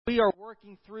We are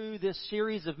working through this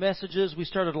series of messages we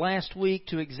started last week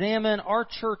to examine our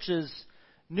church's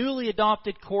newly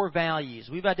adopted core values.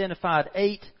 We've identified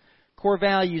 8 core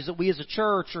values that we as a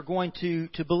church are going to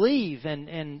believe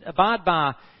and abide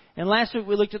by. And last week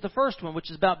we looked at the first one, which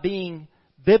is about being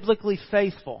biblically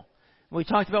faithful. And we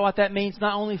talked about what that means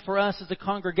not only for us as a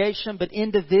congregation, but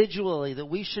individually, that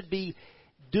we should be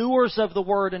doers of the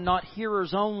Word and not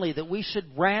hearers only, that we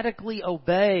should radically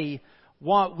obey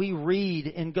what we read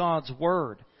in God's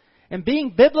Word. And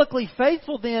being biblically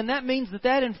faithful then, that means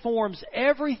that informs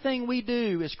everything we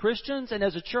do as Christians and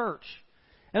as a church.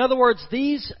 In other words,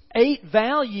 these 8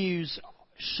 values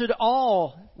should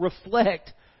all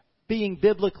reflect being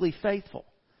biblically faithful,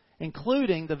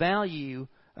 including the value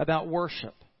about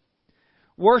worship.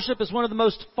 Worship is one of the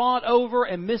most fought over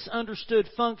and misunderstood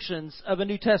functions of a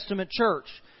New Testament church.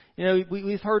 You know,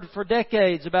 we've heard for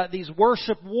decades about these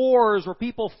worship wars where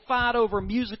people fight over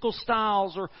musical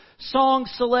styles or song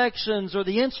selections or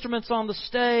the instruments on the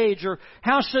stage or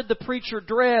how should the preacher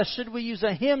dress? Should we use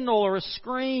a hymnal or a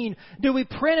screen? Do we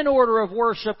print an order of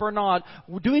worship or not?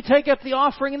 Do we take up the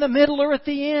offering in the middle or at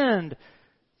the end?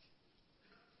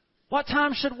 What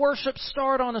time should worship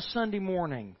start on a Sunday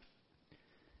morning?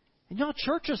 And you know,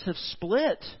 churches have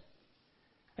split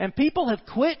and people have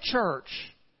quit church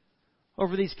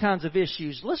over these kinds of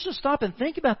issues. Let's just stop and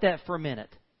think about that for a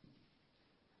minute.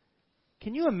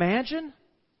 Can you imagine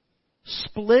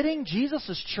splitting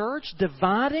Jesus' church,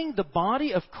 dividing the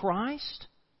body of Christ?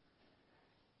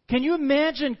 Can you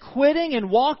imagine quitting and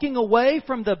walking away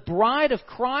from the bride of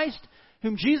Christ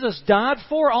whom Jesus died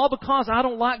for, all because I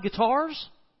don't like guitars?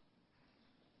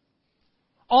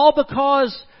 All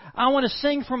because I want to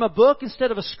sing from a book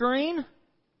instead of a screen?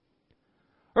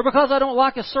 Or because I don't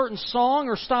like a certain song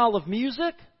or style of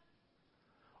music?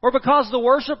 Or because the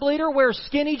worship leader wears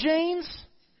skinny jeans?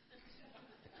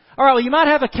 All right, well, you might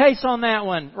have a case on that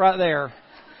one right there.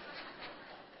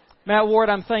 Matt Ward,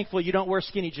 I'm thankful you don't wear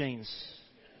skinny jeans.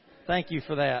 Thank you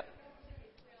for that.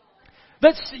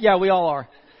 But, yeah, we all are.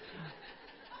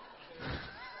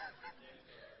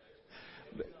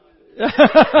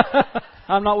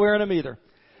 I'm not wearing them either.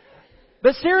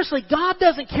 But seriously, God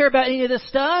doesn't care about any of this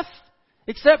stuff.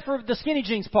 Except for the skinny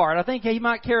jeans part. I think He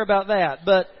might care about that.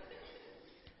 But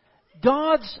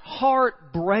God's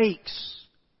heart breaks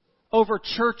over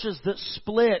churches that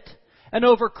split and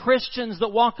over Christians that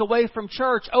walk away from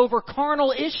church over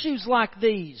carnal issues like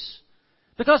these.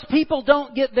 Because people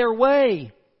don't get their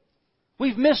way.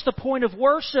 We've missed the point of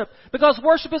worship. Because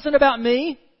worship isn't about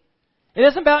me. It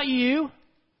isn't about you.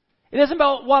 It isn't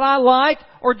about what I like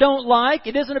or don't like.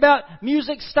 It isn't about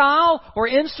music style or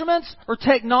instruments or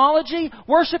technology.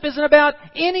 Worship isn't about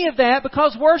any of that,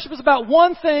 because worship is about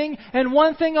one thing and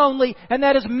one thing only, and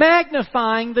that is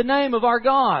magnifying the name of our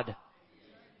God.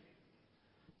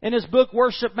 In his book,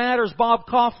 Worship Matters, Bob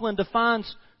Coughlin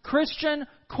defines Christian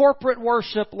corporate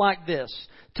worship like this: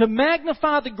 to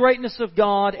magnify the greatness of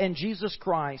God and Jesus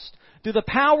Christ through the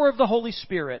power of the Holy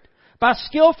Spirit, by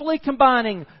skillfully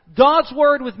combining God's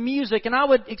Word with music, and I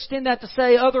would extend that to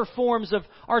say other forms of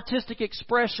artistic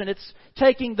expression. It's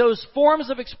taking those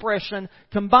forms of expression,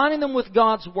 combining them with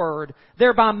God's Word,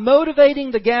 thereby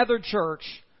motivating the gathered church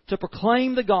to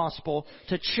proclaim the gospel,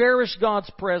 to cherish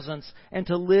God's presence, and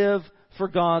to live for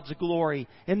God's glory.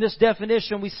 In this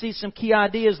definition, we see some key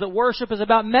ideas that worship is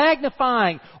about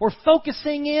magnifying or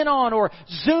focusing in on or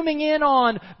zooming in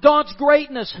on God's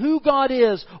greatness, who God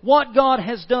is, what God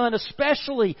has done,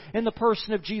 especially in the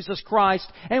person of Jesus Christ.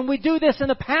 And we do this in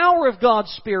the power of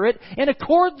God's Spirit, in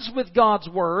accordance with God's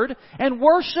Word. And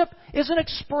worship is an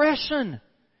expression.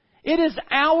 It is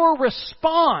our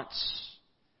response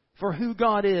for who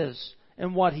God is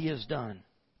and what He has done.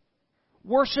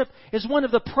 Worship is one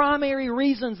of the primary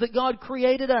reasons that God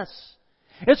created us.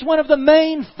 It's one of the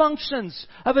main functions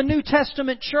of a New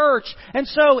Testament church. And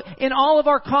so, in all of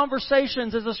our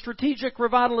conversations as a strategic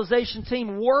revitalization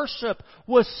team, worship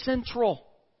was central.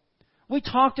 We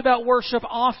talked about worship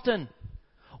often.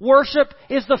 Worship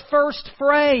is the first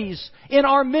phrase in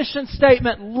our mission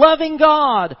statement: loving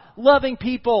God, loving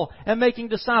people, and making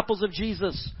disciples of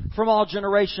Jesus from all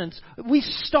generations. We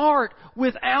start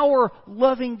with our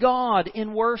loving God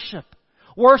in worship.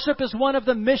 Worship is one of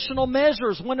the missional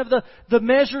measures, one of the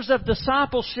measures of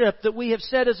discipleship that we have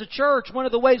said as a church. One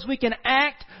of the ways we can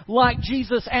act like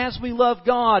Jesus as we love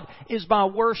God is by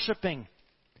worshiping.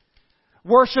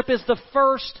 Worship is the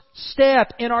first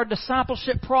step in our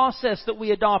discipleship process that we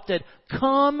adopted.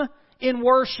 Come in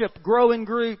worship, grow in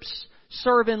groups,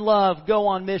 serve in love, go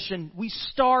on mission. We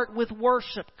start with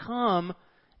worship. Come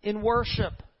in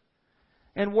worship.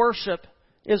 And worship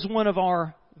is one of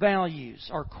our values,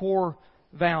 our core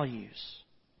values.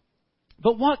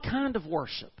 But what kind of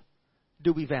worship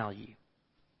do we value?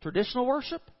 Traditional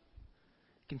worship?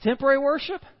 Contemporary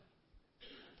worship?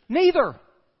 Neither.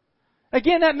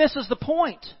 Again, that misses the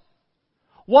point.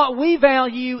 What we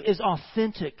value is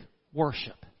authentic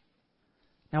worship.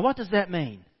 Now, what does that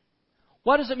mean?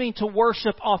 What does it mean to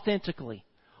worship authentically?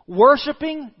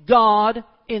 Worshiping God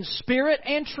in spirit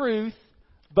and truth,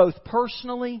 both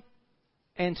personally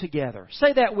and together.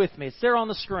 Say that with me. It's there on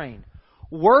the screen.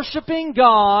 Worshiping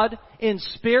God in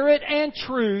spirit and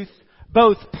truth,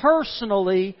 both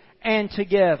personally and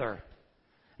together.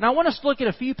 Now, I want us to look at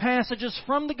a few passages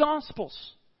from the Gospels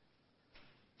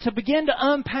to begin to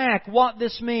unpack what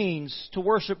this means to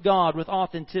worship God with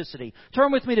authenticity.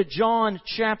 Turn with me to John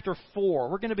chapter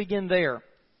 4. We're going to begin there.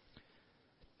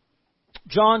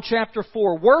 John chapter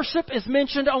 4. Worship is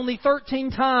mentioned only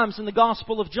 13 times in the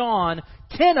Gospel of John.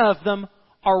 10 of them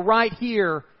are right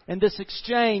here in this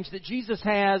exchange that Jesus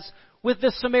has with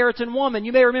this Samaritan woman.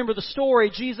 You may remember the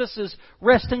story. Jesus is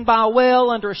resting by a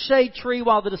well under a shade tree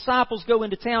while the disciples go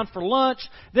into town for lunch.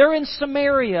 They're in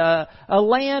Samaria, a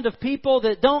land of people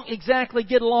that don't exactly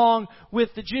get along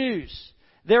with the Jews.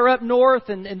 They're up north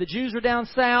and the Jews are down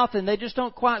south, and they just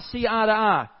don't quite see eye to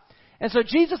eye. And so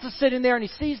Jesus is sitting there and he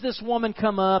sees this woman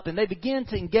come up, and they begin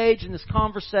to engage in this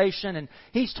conversation, and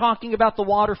he's talking about the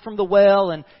water from the well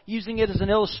and using it as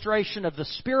an illustration of the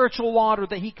spiritual water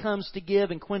that he comes to give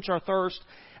and quench our thirst.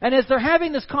 And as they're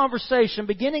having this conversation,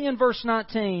 beginning in verse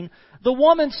 19, the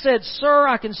woman said, "Sir,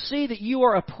 I can see that you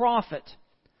are a prophet.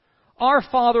 Our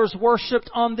fathers worshipped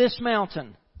on this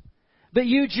mountain, but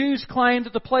you Jews claim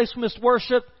that the place we must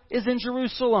worship is in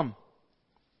Jerusalem."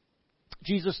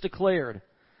 Jesus declared,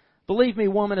 "Believe me,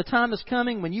 woman, a time is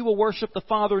coming when you will worship the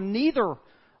Father neither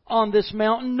on this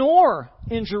mountain nor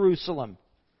in Jerusalem.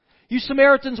 You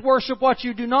Samaritans worship what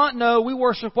you do not know. We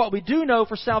worship what we do know,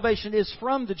 for salvation is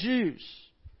from the Jews.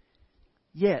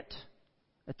 Yet,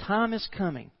 a time is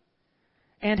coming,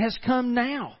 and has come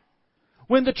now,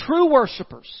 when the true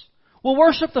worshipers will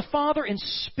worship the Father in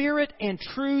spirit and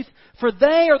truth, for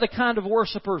they are the kind of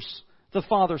worshipers the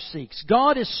Father seeks.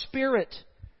 God is spirit,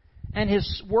 and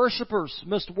His worshipers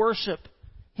must worship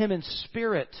Him in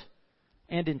spirit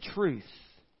and in truth."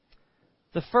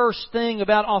 The first thing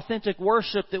about authentic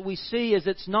worship that we see is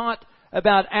it's not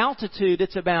about altitude,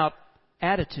 it's about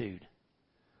attitude.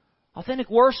 Authentic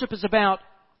worship is about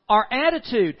our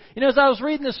attitude. You know, as I was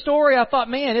reading this story, I thought,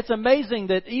 man, it's amazing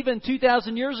that even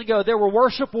 2,000 years ago there were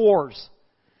worship wars.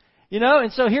 You know,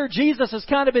 and so here Jesus has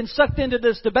kind of been sucked into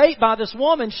this debate by this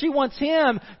woman. She wants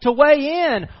him to weigh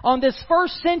in on this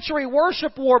first century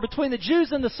worship war between the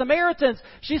Jews and the Samaritans.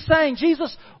 She's saying,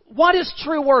 Jesus, what is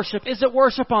true worship? Is it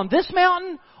worship on this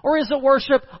mountain or is it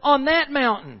worship on that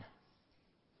mountain?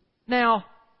 Now,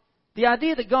 the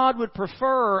idea that God would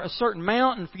prefer a certain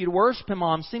mountain for you to worship Him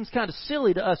on seems kind of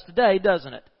silly to us today,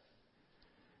 doesn't it?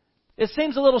 It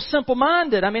seems a little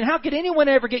simple-minded. I mean, how could anyone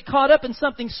ever get caught up in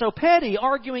something so petty,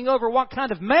 arguing over what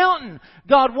kind of mountain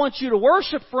God wants you to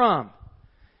worship from?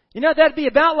 You know, that'd be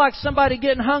about like somebody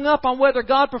getting hung up on whether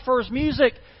God prefers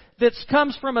music that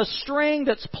comes from a string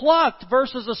that's plucked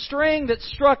versus a string that's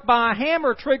struck by a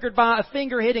hammer triggered by a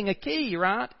finger hitting a key,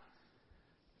 right?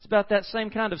 It's about that same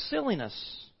kind of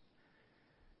silliness.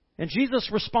 And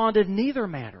Jesus responded, neither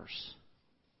matters.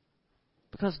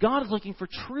 Because God is looking for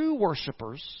true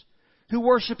worshipers who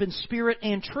worship in spirit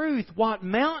and truth. What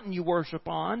mountain you worship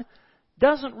on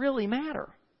doesn't really matter.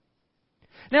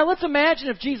 Now let's imagine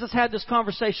if Jesus had this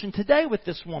conversation today with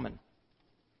this woman.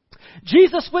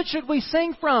 Jesus, which should we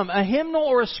sing from? A hymnal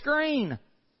or a screen?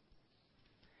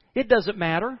 It doesn't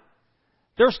matter.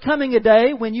 There's coming a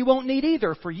day when you won't need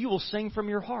either, for you will sing from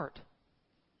your heart.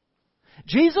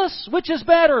 Jesus, which is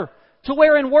better, to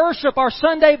wear in worship, our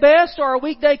Sunday best or our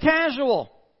weekday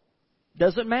casual?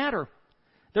 Doesn't matter.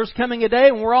 There's coming a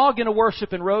day when we're all going to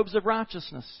worship in robes of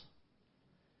righteousness.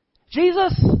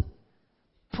 Jesus,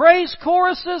 praise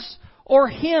choruses or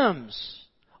hymns,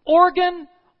 organ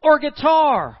or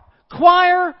guitar,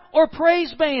 choir or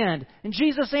praise band? And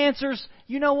Jesus answers,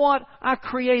 you know what? I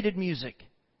created music.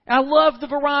 I love the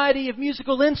variety of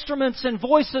musical instruments and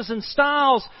voices and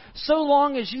styles. So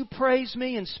long as you praise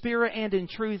me in spirit and in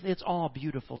truth, it's all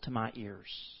beautiful to my ears.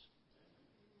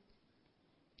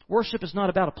 Worship is not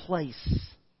about a place.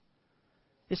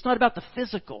 It's not about the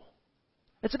physical.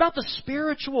 It's about the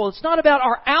spiritual. It's not about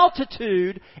our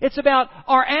altitude. It's about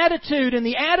our attitude. And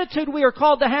the attitude we are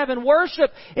called to have in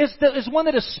worship is one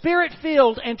that is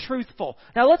spirit-filled and truthful.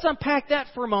 Now let's unpack that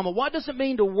for a moment. What does it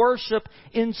mean to worship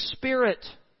in spirit?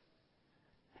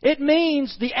 It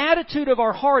means the attitude of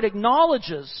our heart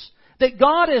acknowledges that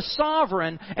God is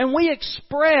sovereign, and we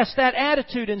express that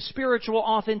attitude in spiritual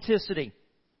authenticity.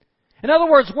 In other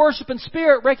words, worship in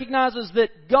spirit recognizes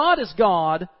that God is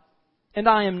God and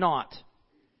I am not.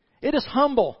 It is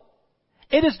humble.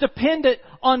 It is dependent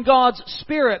on God's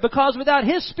Spirit, because without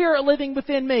His Spirit living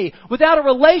within me, without a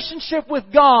relationship with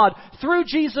God through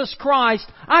Jesus Christ,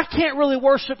 I can't really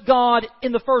worship God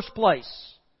in the first place.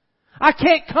 I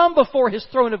can't come before His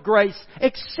throne of grace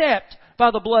except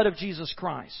by the blood of Jesus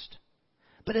Christ.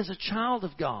 But as a child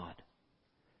of God,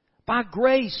 by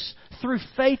grace, through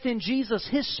faith in Jesus,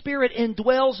 His Spirit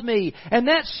indwells me. And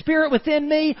that Spirit within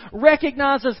me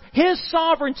recognizes His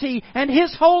sovereignty and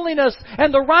His holiness.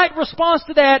 And the right response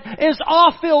to that is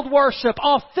awe-filled worship,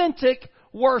 authentic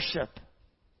worship.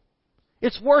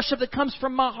 It's worship that comes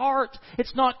from my heart.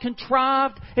 It's not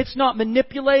contrived. It's not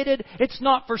manipulated. It's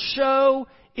not for show.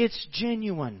 It's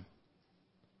genuine.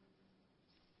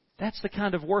 That's the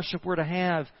kind of worship we're to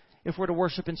have if we're to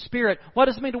worship in spirit. What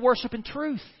does it mean to worship in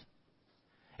truth?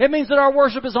 It means that our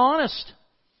worship is honest.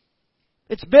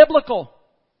 It's biblical.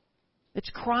 It's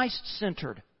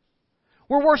Christ-centered.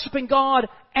 We're worshiping God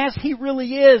as He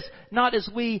really is, not as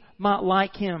we might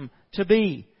like Him to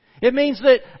be. It means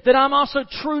that I'm also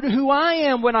true to who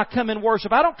I am when I come in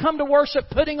worship. I don't come to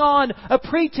worship putting on a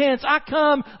pretense. I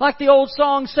come, like the old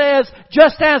song says,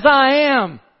 just as I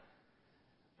am.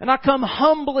 And I come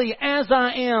humbly as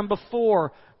I am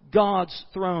before God's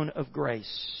throne of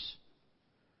grace.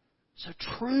 So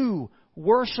true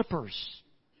worshipers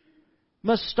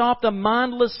must stop the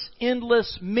mindless,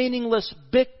 endless, meaningless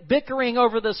bickering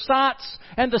over the sights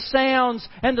and the sounds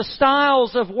and the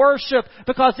styles of worship,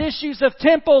 because issues of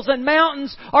temples and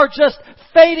mountains are just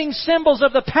fading symbols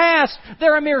of the past.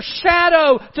 They're a mere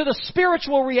shadow to the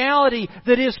spiritual reality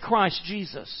that is Christ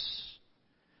Jesus.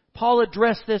 Paul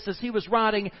addressed this as he was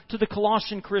writing to the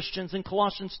Colossian Christians in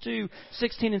Colossians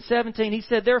 2:16 and 17. He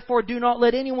said, "Therefore do not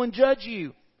let anyone judge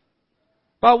you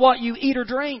by what you eat or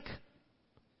drink,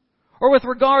 or with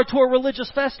regard to a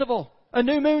religious festival, a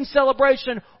new moon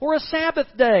celebration, or a Sabbath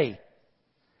day.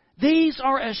 These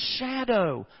are a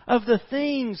shadow of the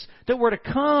things that were to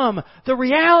come. The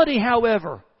reality,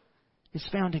 however, is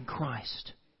found in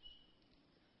Christ."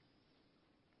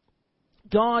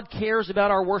 God cares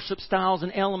about our worship styles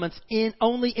and elements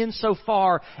only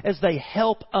insofar as they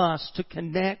help us to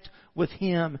connect with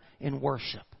Him in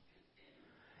worship.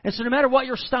 And so no matter what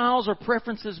your styles or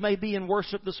preferences may be in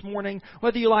worship this morning,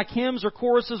 whether you like hymns or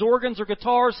choruses, organs or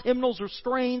guitars, hymnals or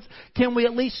screens, can we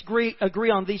at least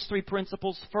agree on these three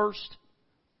principles? First,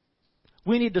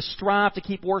 we need to strive to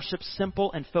keep worship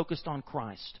simple and focused on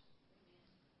Christ.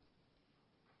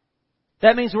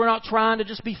 That means we're not trying to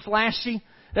just be flashy.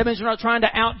 That means we're not trying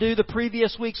to outdo the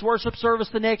previous week's worship service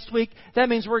the next week. That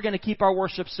means we're going to keep our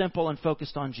worship simple and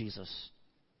focused on Jesus.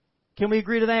 Can we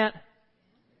agree to that?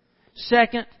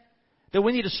 Second, that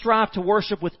we need to strive to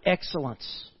worship with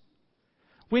excellence.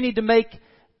 We need to make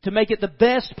it the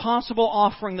best possible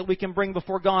offering that we can bring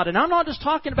before God. And I'm not just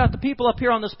talking about the people up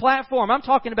here on this platform. I'm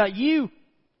talking about you.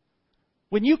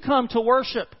 When you come to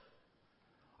worship,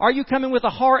 are you coming with a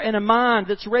heart and a mind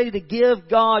that's ready to give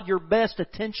God your best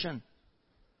attention,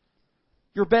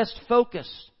 your best focus?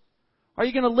 Are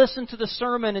you going to listen to the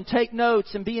sermon and take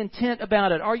notes and be intent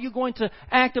about it? Are you going to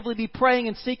actively be praying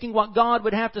and seeking what God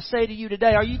would have to say to you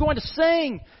today? Are you going to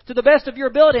sing to the best of your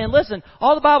ability? And listen,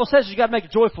 all the Bible says is you've got to make a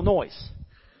joyful noise.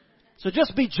 So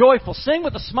just be joyful. Sing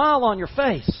with a smile on your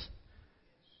face.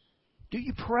 Do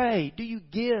you pray? Do you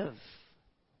give?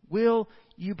 Will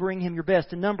you bring Him your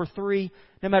best? And number three,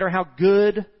 no matter how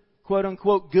good, quote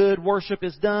unquote, good worship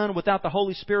is done without the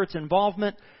Holy Spirit's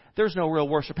involvement, there's no real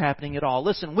worship happening at all.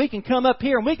 Listen, we can come up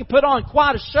here and we can put on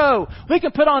quite a show. We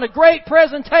can put on a great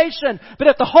presentation. But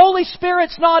if the Holy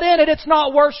Spirit's not in it, it's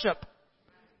not worship.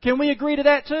 Can we agree to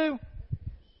that too?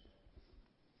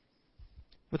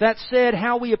 With that said,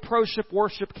 how we approach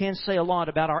worship can say a lot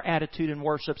about our attitude in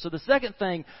worship. So the second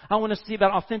thing I want us to see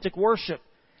about authentic worship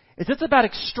is it's about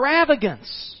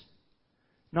extravagance,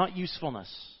 not usefulness.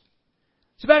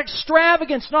 It's about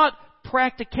extravagance, not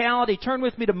practicality. Turn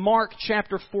with me to Mark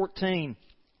chapter 14.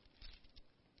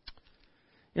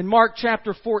 In Mark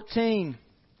chapter 14,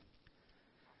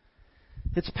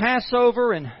 it's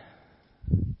Passover and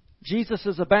Jesus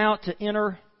is about to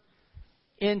enter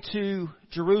into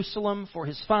Jerusalem for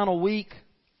His final week.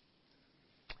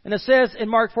 And it says in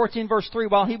Mark 14 verse 3,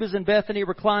 while He was in Bethany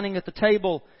reclining at the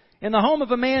table in the home of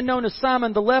a man known as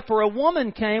Simon the leper, a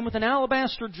woman came with an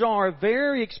alabaster jar of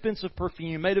very expensive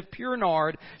perfume made of pure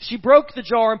nard. She broke the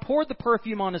jar and poured the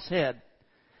perfume on His head.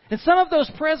 And some of those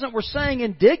present were saying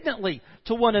indignantly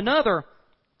to one another,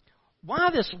 "Why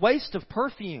this waste of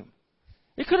perfume?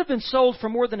 It could have been sold for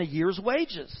more than a year's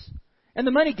wages, and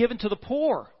the money given to the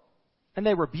poor." And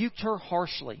they rebuked her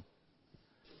harshly.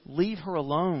 "Leave her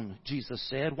alone," Jesus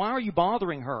said. "Why are you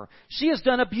bothering her? She has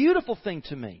done a beautiful thing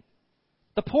to me.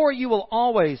 The poor you will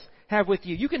always have with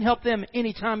you. You can help them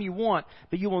anytime you want,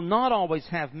 but you will not always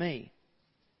have me.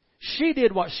 She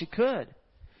did what she could.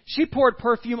 She poured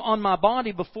perfume on my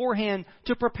body beforehand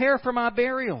to prepare for my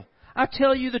burial. I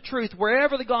tell you the truth,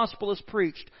 wherever the gospel is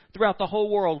preached throughout the whole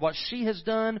world, what she has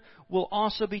done will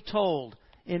also be told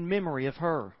in memory of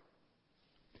her."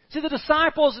 See, the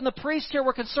disciples and the priests here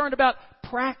were concerned about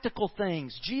practical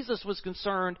things. Jesus was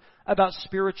concerned about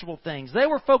spiritual things. They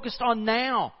were focused on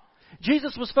now.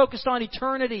 Jesus was focused on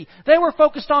eternity. They were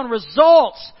focused on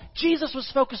results. Jesus was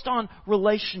focused on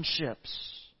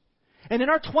relationships. And in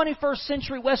our 21st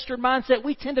century Western mindset,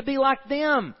 we tend to be like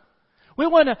them. We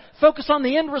want to focus on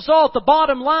the end result, the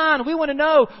bottom line. We want to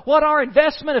know what our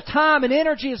investment of time and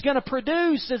energy is going to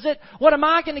produce. What am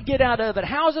I going to get out of it?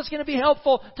 How is this going to be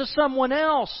helpful to someone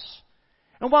else?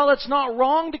 And while it's not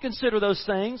wrong to consider those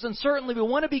things, and certainly we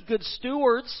want to be good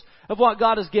stewards of what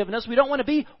God has given us, we don't want to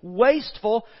be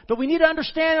wasteful, but we need to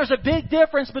understand there's a big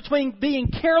difference between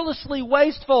being carelessly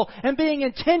wasteful and being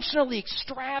intentionally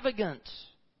extravagant.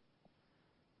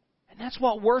 And that's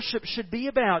what worship should be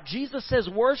about. Jesus says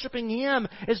worshiping Him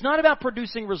is not about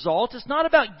producing results. It's not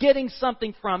about getting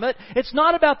something from it. It's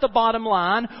not about the bottom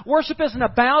line. Worship isn't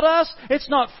about us. It's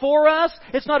not for us.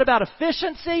 It's not about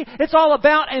efficiency. It's all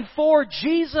about and for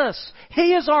Jesus.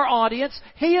 He is our audience.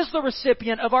 He is the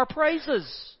recipient of our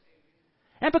praises.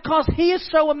 And because He is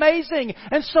so amazing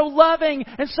and so loving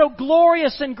and so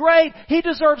glorious and great, He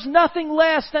deserves nothing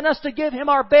less than us to give Him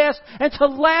our best and to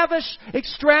lavish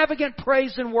extravagant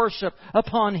praise and worship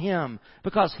upon Him,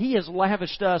 because He has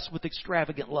lavished us with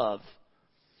extravagant love.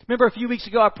 Remember a few weeks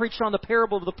ago I preached on the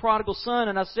parable of the prodigal son,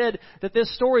 and I said that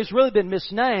this story has really been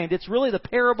misnamed. It's really the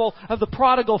parable of the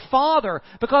prodigal father,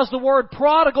 because the word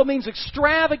prodigal means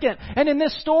extravagant. And in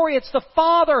this story it's the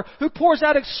father who pours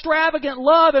out extravagant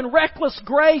love and reckless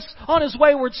grace on his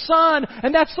wayward son.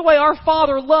 And that's the way our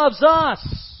Father loves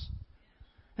us.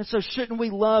 And so shouldn't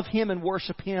we love Him and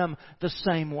worship Him the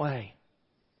same way?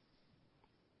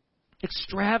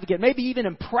 Extravagant, maybe even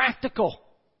impractical.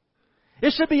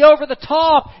 It should be over the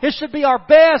top. It should be our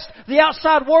best. The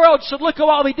outside world should look at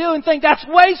what we do and think that's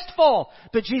wasteful.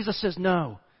 But Jesus says,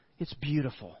 no, it's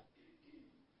beautiful.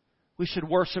 We should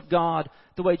worship God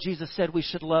the way Jesus said we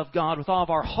should love God, with all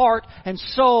of our heart and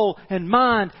soul and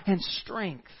mind and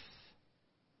strength.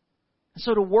 And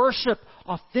so to worship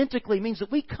authentically means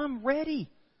that we come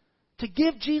ready to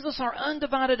give Jesus our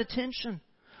undivided attention.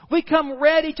 We come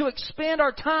ready to expend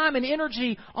our time and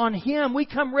energy on Him. We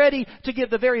come ready to give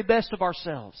the very best of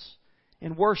ourselves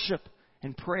in worship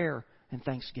and prayer and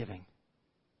thanksgiving.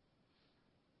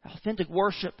 Authentic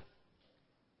worship,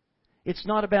 it's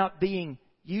not about being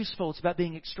useful, it's about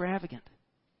being extravagant.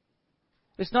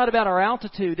 It's not about our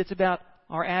altitude, it's about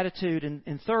our attitude.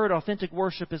 And third, authentic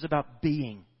worship is about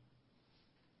being,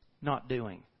 not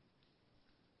doing.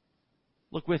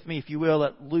 Look with me, if you will,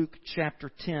 at Luke chapter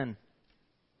 10.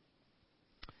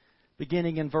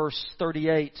 Beginning in verse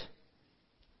 38.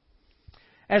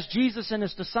 As Jesus and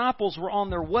His disciples were on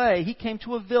their way, He came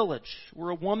to a village where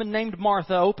a woman named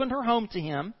Martha opened her home to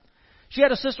Him. She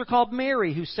had a sister called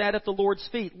Mary who sat at the Lord's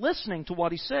feet listening to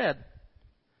what He said.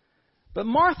 But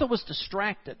Martha was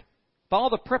distracted by all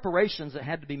the preparations that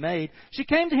had to be made. She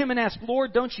came to Him and asked,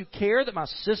 "Lord, don't you care that my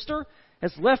sister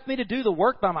has left me to do the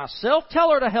work by myself?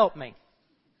 Tell her to help me."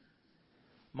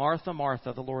 "Martha,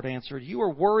 Martha," the Lord answered, "you are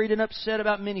worried and upset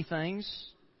about many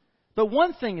things, but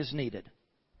one thing is needed.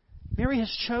 Mary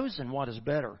has chosen what is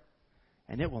better,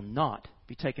 and it will not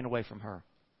be taken away from her."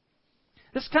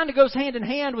 This kind of goes hand in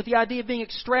hand with the idea of being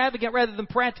extravagant rather than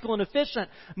practical and efficient.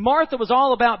 Martha was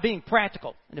all about being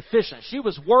practical and efficient. She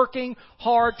was working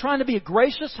hard, trying to be a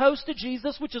gracious host to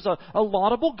Jesus, which is a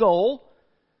laudable goal.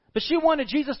 But she wanted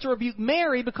Jesus to rebuke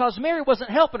Mary because Mary wasn't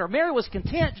helping her. Mary was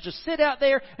content to just sit out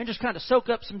there and just kind of soak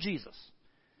up some Jesus.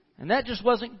 And that just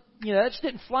wasn't, that just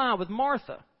didn't fly with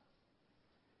Martha.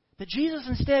 But Jesus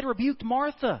instead rebuked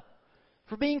Martha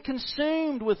for being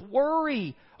consumed with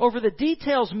worry over the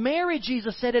details. Mary,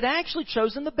 Jesus said, had actually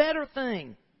chosen the better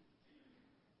thing.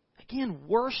 Again,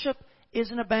 worship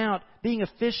isn't about being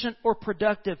efficient or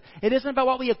productive. It isn't about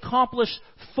what we accomplish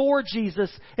for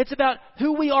Jesus. It's about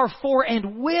who we are for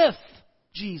and with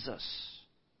Jesus.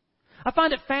 I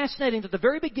find it fascinating that at the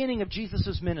very beginning of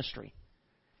Jesus' ministry,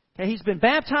 He's been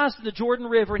baptized in the Jordan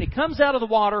River, and He comes out of the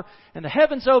water, and the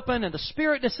heavens open, and the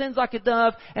Spirit descends like a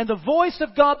dove, and the voice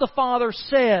of God the Father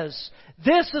says,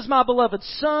 "This is my beloved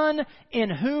Son, in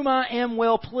whom I am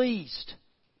well pleased."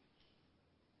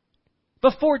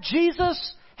 Before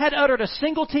Jesus had uttered a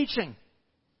single teaching,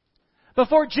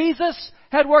 Before Jesus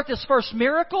had worked His first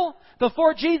miracle,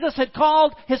 before Jesus had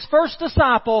called His first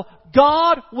disciple,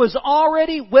 God was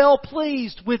already well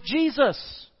pleased with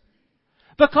Jesus.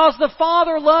 Because the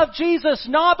Father loved Jesus,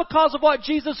 not because of what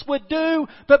Jesus would do,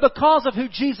 but because of who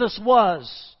Jesus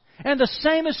was. And the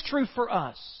same is true for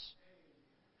us.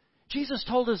 Jesus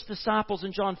told His disciples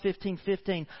in John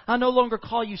 15:15, I no longer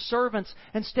call you servants,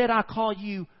 instead I call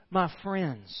you my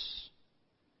friends.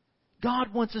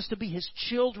 God wants us to be His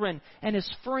children and His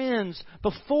friends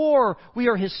before we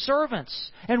are His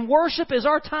servants. And worship is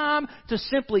our time to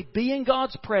simply be in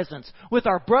God's presence with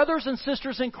our brothers and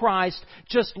sisters in Christ,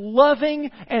 just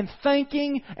loving and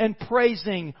thanking and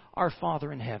praising our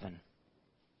Father in heaven.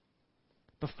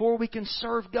 Before we can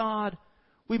serve God,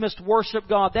 we must worship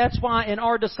God. That's why in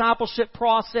our discipleship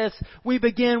process, we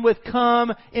begin with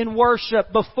come in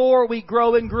worship before we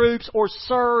grow in groups or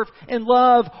serve in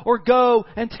love or go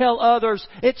and tell others.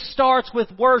 It starts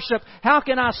with worship. How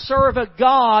can I serve a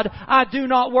God I do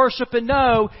not worship and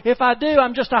know? If I do,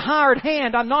 I'm just a hired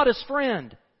hand. I'm not His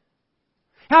friend.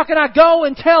 How can I go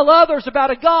and tell others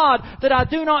about a God that I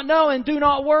do not know and do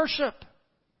not worship?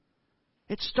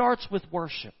 It starts with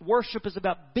worship. Worship is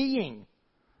about being,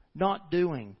 not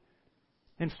doing.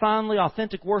 And finally,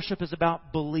 authentic worship is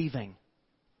about believing,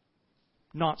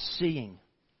 not seeing.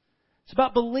 It's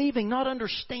about believing, not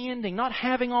understanding, not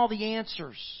having all the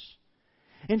answers.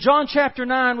 In John chapter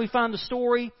 9, we find the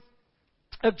story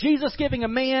of Jesus giving a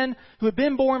man who had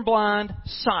been born blind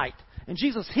sight. And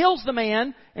Jesus heals the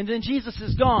man, and then Jesus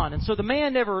is gone. And so the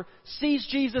man never sees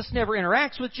Jesus, never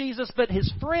interacts with Jesus, but his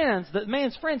friends, the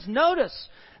man's friends, notice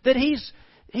that he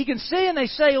can see, and they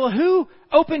say, well, who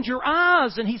opened your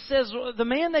eyes? And he says, well, the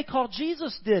man they call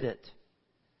Jesus did it.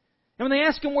 And when they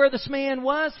ask him where this man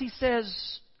was, he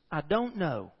says, I don't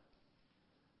know.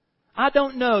 I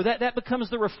don't know. That becomes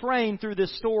the refrain through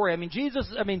this story.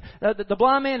 The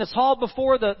blind man is hauled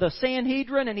before the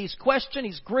Sanhedrin, and he's questioned,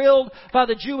 he's grilled by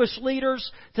the Jewish leaders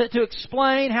to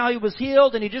explain how he was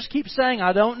healed, and he just keeps saying,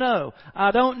 I don't know.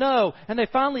 I don't know. And they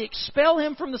finally expel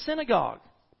him from the synagogue.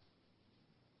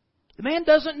 The man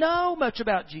doesn't know much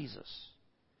about Jesus.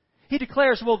 He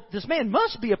declares, well, this man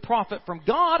must be a prophet from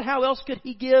God. How else could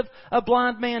he give a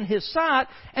blind man his sight?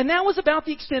 And that was about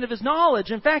the extent of his knowledge.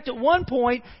 In fact, at one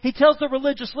point, he tells the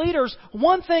religious leaders,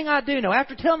 one thing I do know.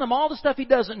 After telling them all the stuff he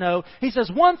doesn't know, he says,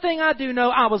 one thing I do know,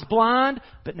 I was blind,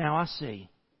 but now I see.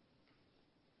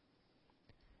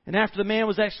 And after the man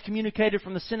was excommunicated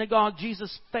from the synagogue,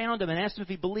 Jesus found him and asked him if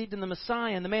he believed in the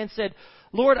Messiah. And the man said,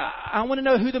 Lord, I want to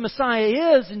know who the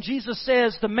Messiah is. And Jesus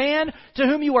says, the man to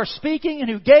whom you are speaking and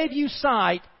who gave you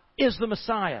sight is the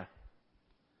Messiah.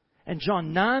 And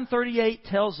John 9:38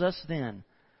 tells us then,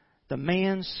 the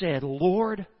man said,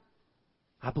 Lord,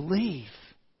 I believe,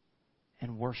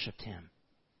 and worshipped Him.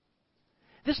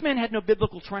 This man had no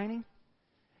biblical training.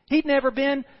 He'd never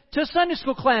been to a Sunday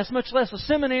school class, much less a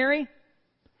seminary.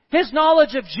 His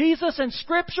knowledge of Jesus and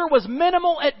Scripture was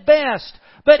minimal at best.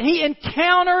 But he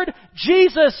encountered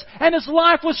Jesus and his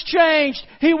life was changed.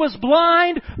 He was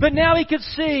blind, but now he could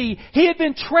see. He had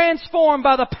been transformed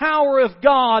by the power of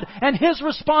God. And his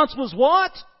response was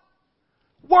what?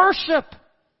 Worship.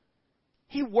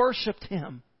 He worshipped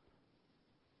Him.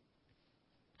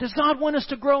 Does God want us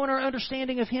to grow in our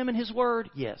understanding of Him and His Word?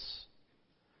 Yes.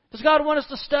 Does God want us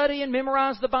to study and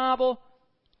memorize the Bible?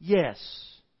 Yes.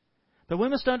 But we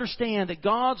must understand that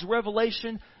God's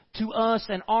revelation to us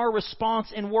and our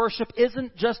response in worship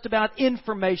isn't just about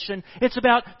information. It's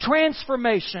about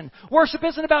transformation. Worship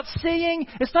isn't about seeing.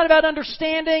 It's not about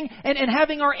understanding and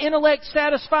having our intellect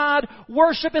satisfied.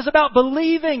 Worship is about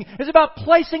believing. It's about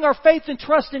placing our faith and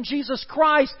trust in Jesus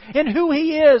Christ and who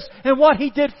He is and what He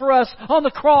did for us on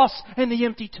the cross and the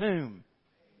empty tomb.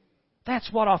 That's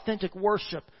what authentic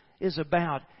worship is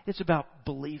about. It's about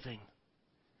believing.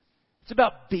 It's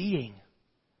about being.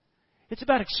 It's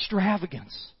about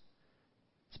extravagance.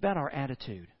 It's about our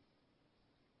attitude.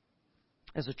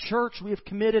 As a church, we have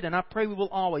committed, and I pray we will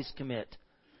always commit,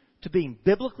 to being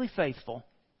biblically faithful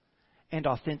and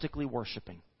authentically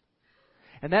worshiping.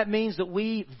 And that means that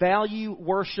we value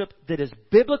worship that is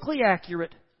biblically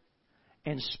accurate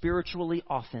and spiritually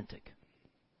authentic.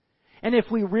 And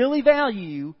if we really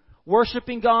value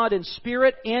worshiping God in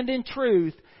spirit and in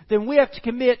truth, then we have to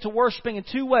commit to worshiping in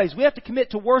two ways. We have to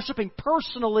commit to worshiping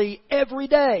personally every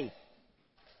day.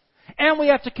 And we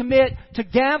have to commit to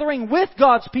gathering with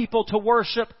God's people to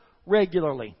worship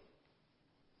regularly.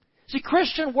 See,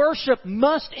 Christian worship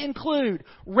must include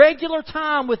regular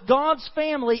time with God's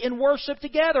family in worship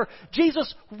together.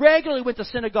 Jesus regularly went to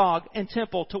synagogue and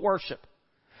temple to worship.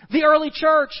 The early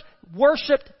church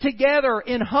worshipped together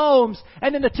in homes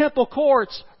and in the temple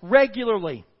courts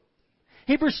regularly.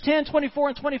 Hebrews 10:24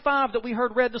 and 25 that we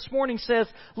heard read this morning says,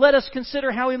 "Let us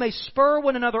consider how we may spur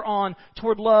one another on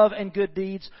toward love and good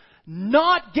deeds,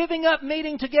 not giving up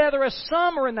meeting together as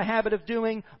some are in the habit of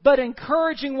doing, but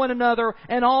encouraging one another,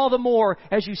 and all the more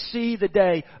as you see the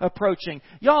day approaching."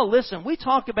 Y'all listen, we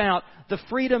talk about the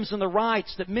freedoms and the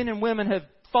rights that men and women have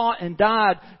fought and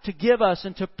died to give us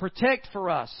and to protect for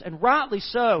us, and rightly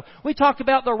so. We talk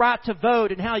about the right to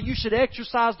vote and how you should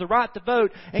exercise the right to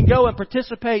vote and go and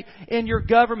participate in your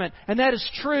government, and that is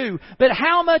true. But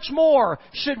how much more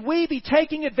should we be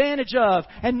taking advantage of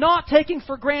and not taking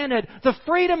for granted the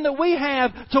freedom that we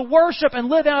have to worship and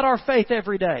live out our faith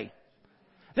every day?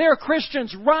 There are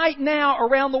Christians right now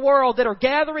around the world that are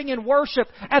gathering in worship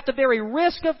at the very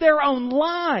risk of their own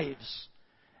lives,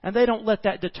 and they don't let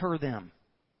that deter them.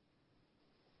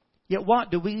 Yet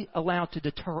what do we allow to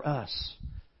deter us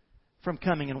from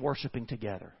coming and worshiping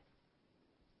together?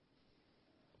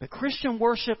 But Christian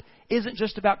worship isn't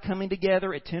just about coming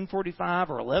together at 10:45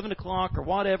 or 11 o'clock or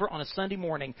whatever on a Sunday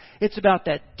morning. It's about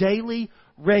that daily,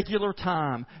 regular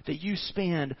time that you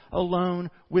spend alone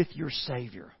with your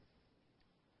Savior.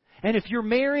 And if you're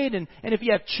married and if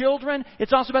you have children,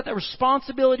 it's also about the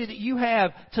responsibility that you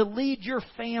have to lead your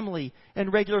family in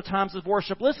regular times of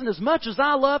worship. Listen, as much as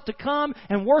I love to come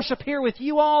and worship here with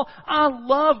you all, I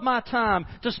love my time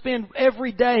to spend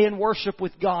every day in worship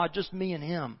with God, just me and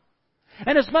Him.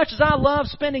 And as much as I love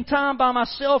spending time by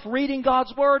myself reading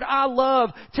God's Word, I love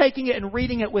taking it and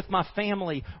reading it with my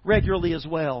family regularly as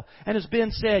well. And as Ben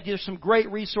said, there's some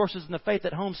great resources in the Faith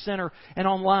at Home Center and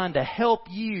online to help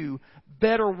you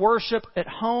better worship at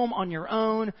home on your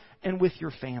own and with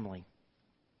your family.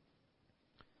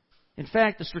 In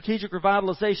fact, the Strategic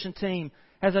Revitalization Team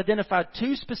has identified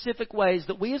 2 specific ways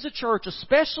that we as a church,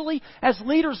 especially as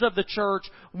leaders of the church,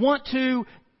 want to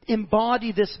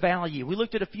embody this value. We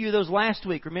looked at a few of those last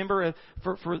week. Remember,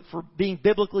 for being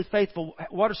biblically faithful,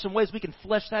 what are some ways we can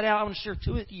flesh that out? I want to share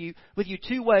with you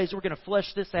 2 ways we're going to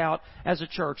flesh this out as a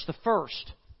church. The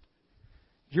first,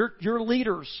 your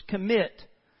leaders commit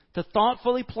to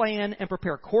thoughtfully plan and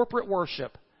prepare corporate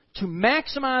worship to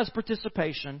maximize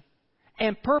participation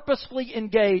and purposefully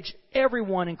engage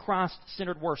everyone in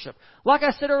Christ-centered worship. Like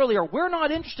I said earlier, we're not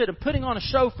interested in putting on a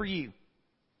show for you.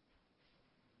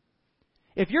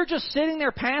 If you're just sitting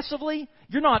there passively,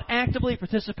 you're not actively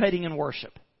participating in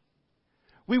worship.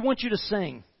 We want you to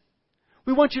sing.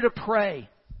 We want you to pray.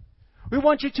 We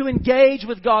want you to engage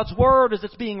with God's Word as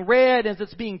it's being read, as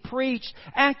it's being preached,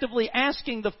 actively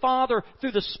asking the Father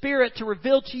through the Spirit to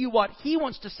reveal to you what He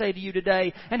wants to say to you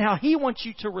today and how He wants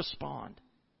you to respond.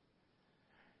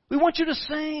 We want you to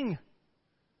sing.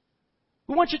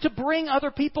 We want you to bring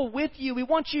other people with you. We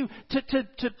want you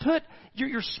to put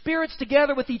your spirits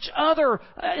together with each other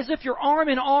as if you're arm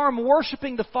in arm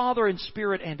worshiping the Father in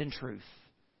spirit and in truth.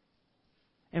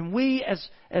 And we, as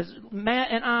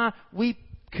Matt and I, we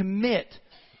commit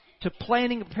to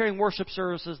planning and preparing worship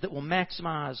services that will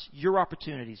maximize your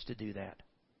opportunities to do that.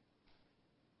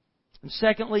 And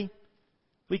secondly,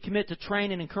 we commit to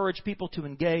train and encourage people to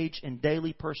engage in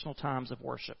daily personal times of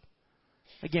worship.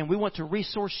 Again, we want to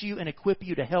resource you and equip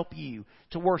you to help you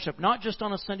to worship, not just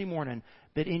on a Sunday morning,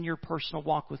 but in your personal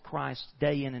walk with Christ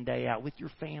day in and day out, with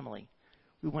your family.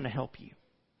 We want to help you.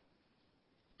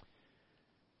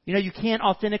 You know, you can't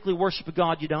authentically worship a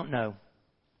God you don't know.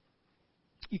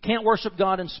 You can't worship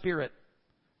God in spirit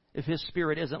if His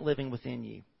Spirit isn't living within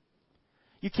you.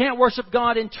 You can't worship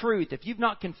God in truth if you've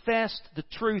not confessed the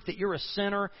truth that you're a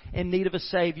sinner in need of a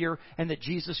Savior and that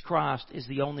Jesus Christ is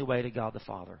the only way to God the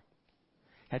Father.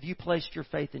 Have you placed your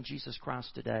faith in Jesus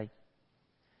Christ today?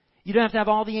 You don't have to have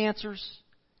all the answers.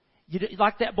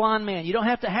 Like that blind man, you don't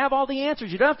have to have all the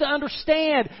answers. You don't have to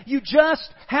understand. You just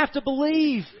have to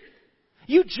believe.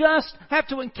 You just have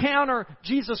to encounter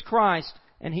Jesus Christ,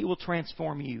 and He will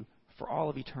transform you for all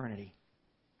of eternity.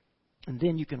 And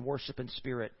then you can worship in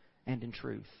spirit and in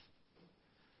truth.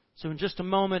 So in just a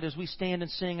moment, as we stand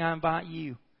and sing, I invite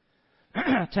you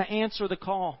to answer the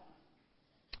call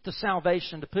to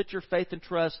salvation, to put your faith and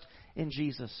trust in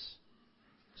Jesus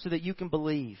so that you can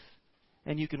believe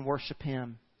and you can worship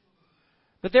Him.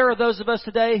 But there are those of us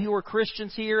today who are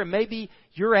Christians here, and maybe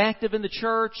you're active in the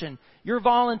church and you're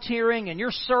volunteering and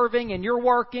you're serving and you're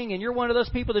working and you're one of those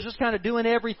people that's just kind of doing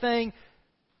everything.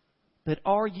 But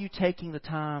are you taking the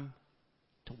time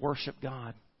to worship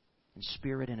God in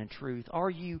spirit and in truth? Are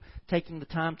you taking the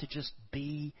time to just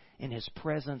be in His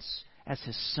presence as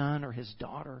His son or His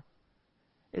daughter?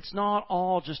 It's not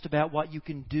all just about what you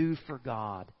can do for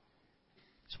God.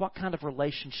 It's what kind of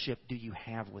relationship do you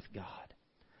have with God?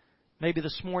 Maybe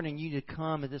this morning you need to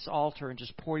come at this altar and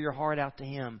just pour your heart out to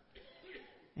Him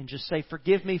and just say,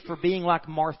 forgive me for being like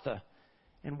Martha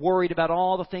and worried about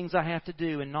all the things I have to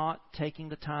do and not taking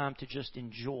the time to just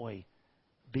enjoy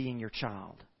being your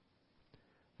child.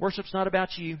 Worship's not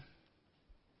about you.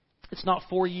 It's not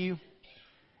for you.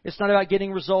 It's not about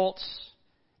getting results.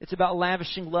 It's about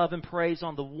lavishing love and praise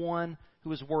on the one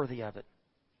who is worthy of it.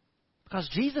 Because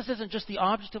Jesus isn't just the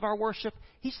object of our worship.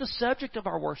 He's the subject of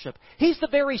our worship. He's the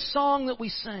very song that we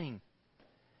sing.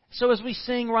 So as we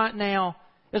sing right now,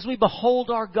 as we behold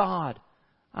our God,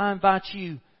 I invite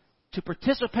you to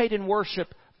participate in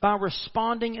worship by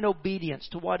responding in obedience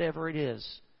to whatever it is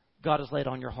God has laid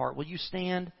on your heart. Will you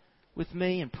stand with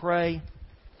me and pray?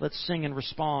 Let's sing and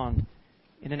respond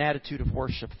in an attitude of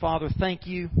worship. Father, thank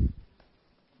you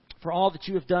for all that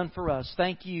you have done for us.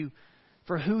 Thank you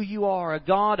for who you are, a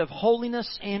God of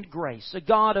holiness and grace, a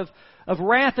God of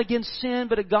wrath against sin,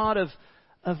 but a God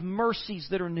of mercies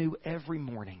that are new every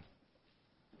morning.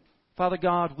 Father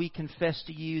God, we confess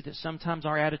to you that sometimes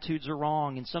our attitudes are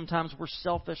wrong and sometimes we're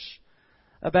selfish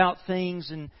about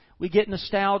things and we get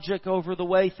nostalgic over the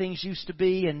way things used to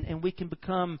be and we can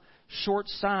become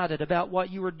short-sighted about what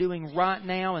you are doing right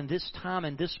now in this time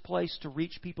and this place to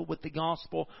reach people with the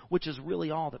gospel, which is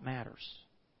really all that matters.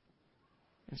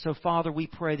 And so, Father, we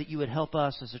pray that you would help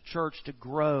us as a church to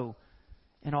grow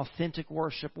in authentic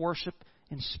worship, worship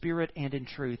in spirit and in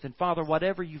truth. And Father,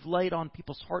 whatever you've laid on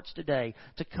people's hearts today,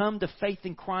 to come to faith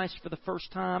in Christ for the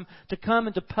first time, to come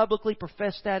and to publicly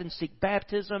profess that and seek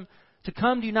baptism, to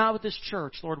come to unite with this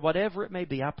church, Lord, whatever it may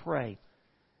be, I pray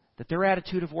that their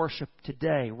attitude of worship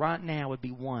today, right now, would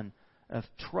be one of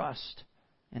trust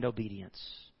and obedience.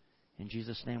 In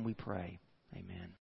Jesus' name we pray. Amen.